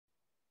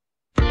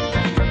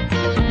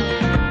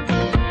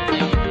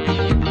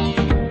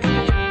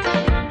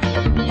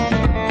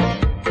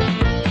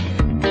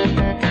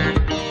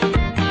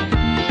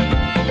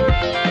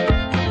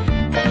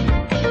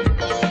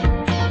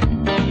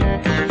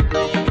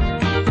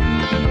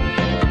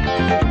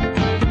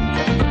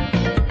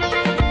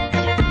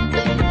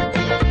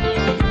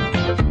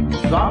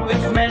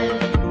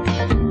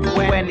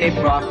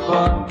they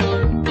prosper.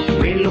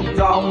 We look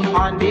down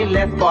on the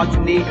less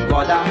fortunate,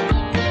 brother.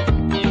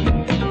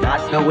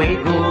 That's the way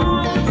it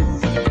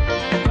goes.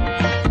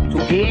 To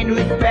gain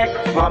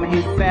respect from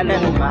his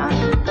fellow man,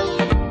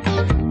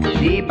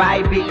 they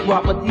buy big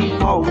property,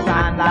 house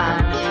and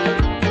land.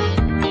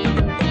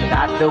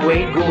 That's the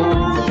way it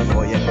goes.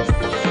 Oh yes.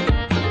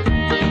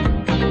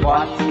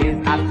 What is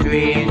a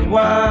strange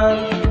world?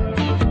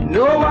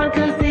 No one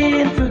can see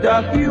into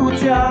the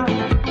future.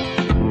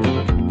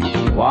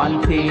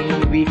 One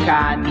thing we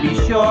can be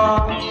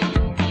sure,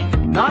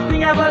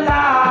 nothing ever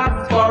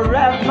lasts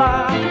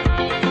forever.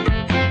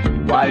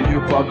 While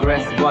you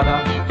progress, brother,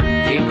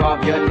 think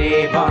of your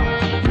neighbor.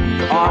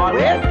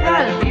 Always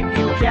help if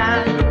you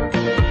can.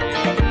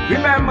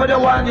 Remember the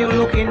one you're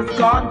looking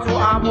scorn to,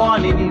 I'm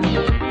warning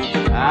you.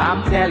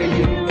 I'm telling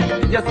you,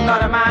 just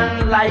another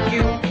man like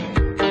you.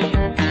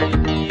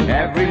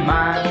 Every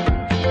man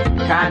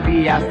can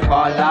be a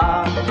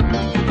scholar.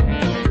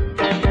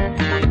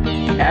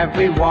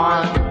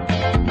 Everyone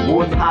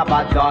won't have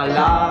a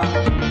dollar.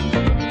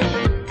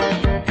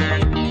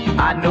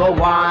 And no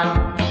one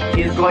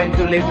is going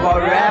to live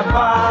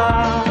forever.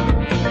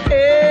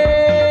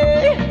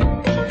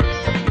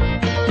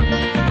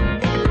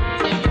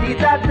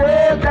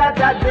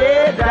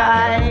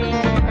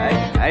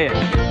 Hey.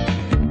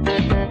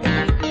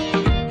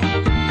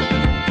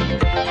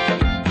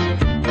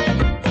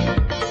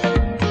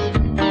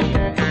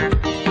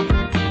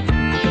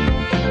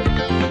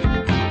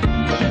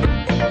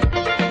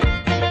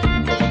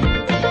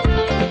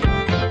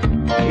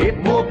 If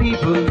more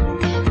people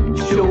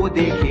show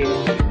they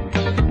care,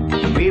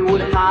 we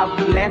would have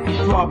less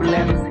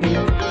problems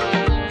here.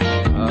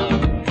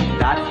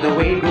 That's the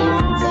way it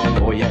goes.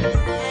 Oh yes.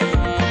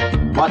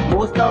 But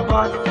most of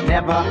us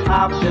never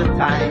have the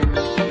time.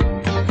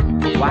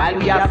 While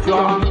we are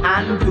strong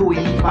and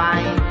doing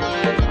fine.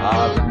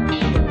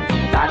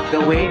 That's the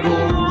way it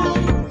goes.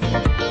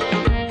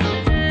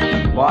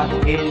 But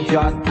in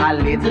just a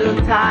little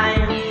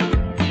time,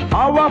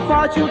 our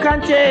fortune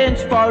can change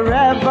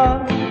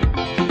forever.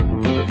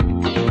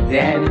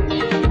 Then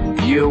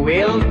you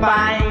will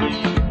find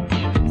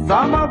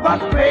some of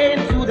us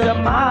praying to the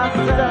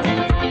Master,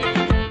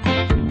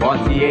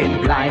 but he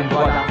ain't blind,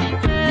 brother.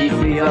 He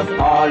sees us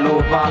all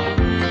over.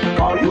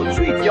 How you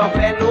treat your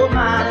fellow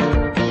man.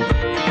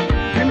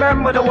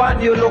 Remember the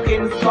one you're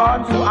looking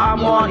scorn to,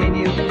 I'm warning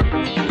you.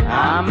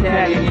 I'm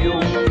telling you,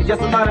 he's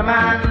just another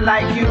man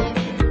like you.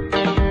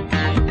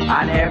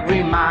 And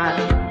every man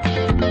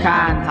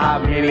can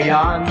have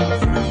millions.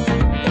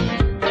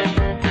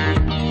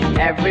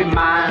 Every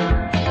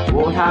man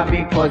won't have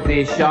big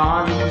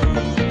positions.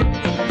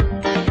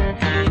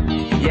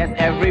 Yes,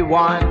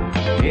 everyone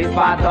is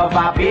part of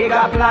a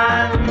bigger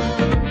plan.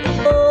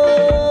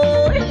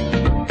 Oh,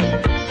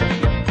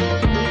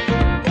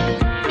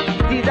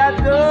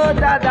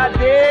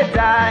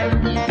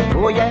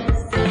 oh yes.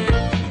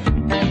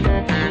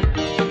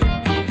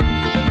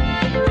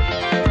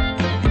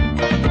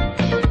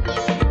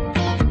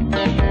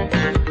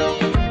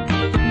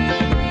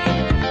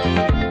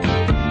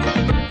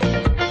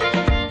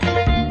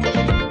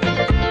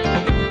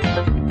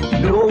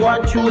 No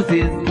one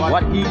chooses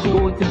what he's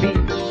going to be.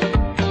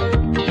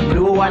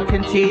 No one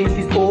can change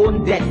his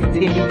own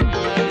destiny.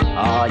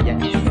 Oh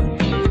yes,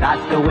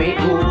 that's the way it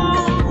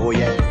goes. Oh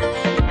yes.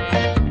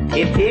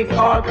 It takes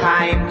all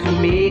kind to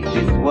make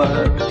this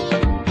work.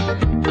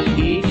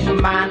 Each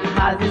man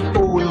has his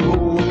own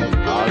rule.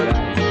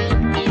 Alright,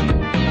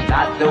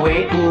 that's the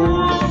way it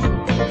goes.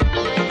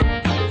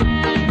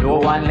 No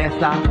one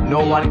lesser,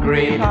 no one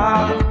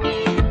greater.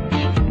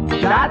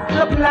 That's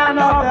the plan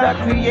of the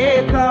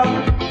Creator.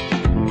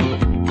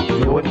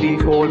 Don't be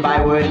told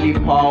by worldly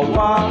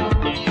power.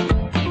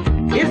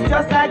 It's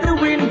just like the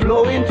wind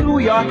blowing through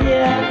your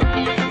hair.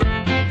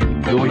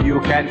 Though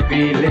you can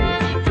feel it,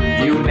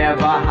 you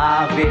never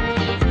have it.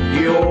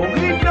 You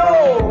only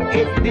know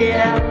it's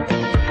there.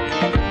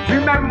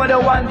 Remember the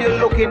one you're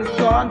looking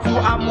scorn to,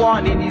 I'm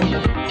warning you.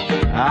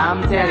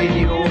 I'm telling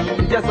you,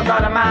 he's just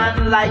another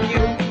man like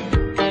you.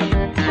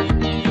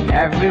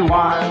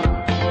 Everyone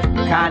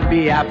can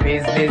be a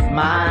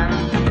businessman.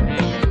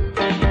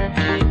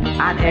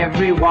 And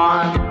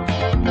everyone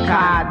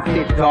can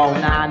sit down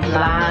and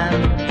plan.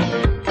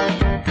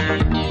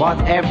 But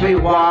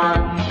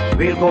everyone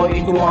will go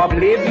into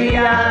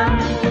oblivion.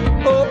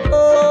 Oh,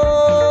 oh.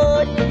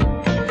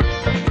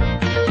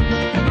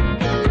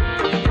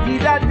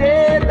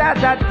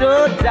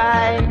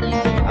 Die.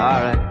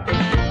 Alright.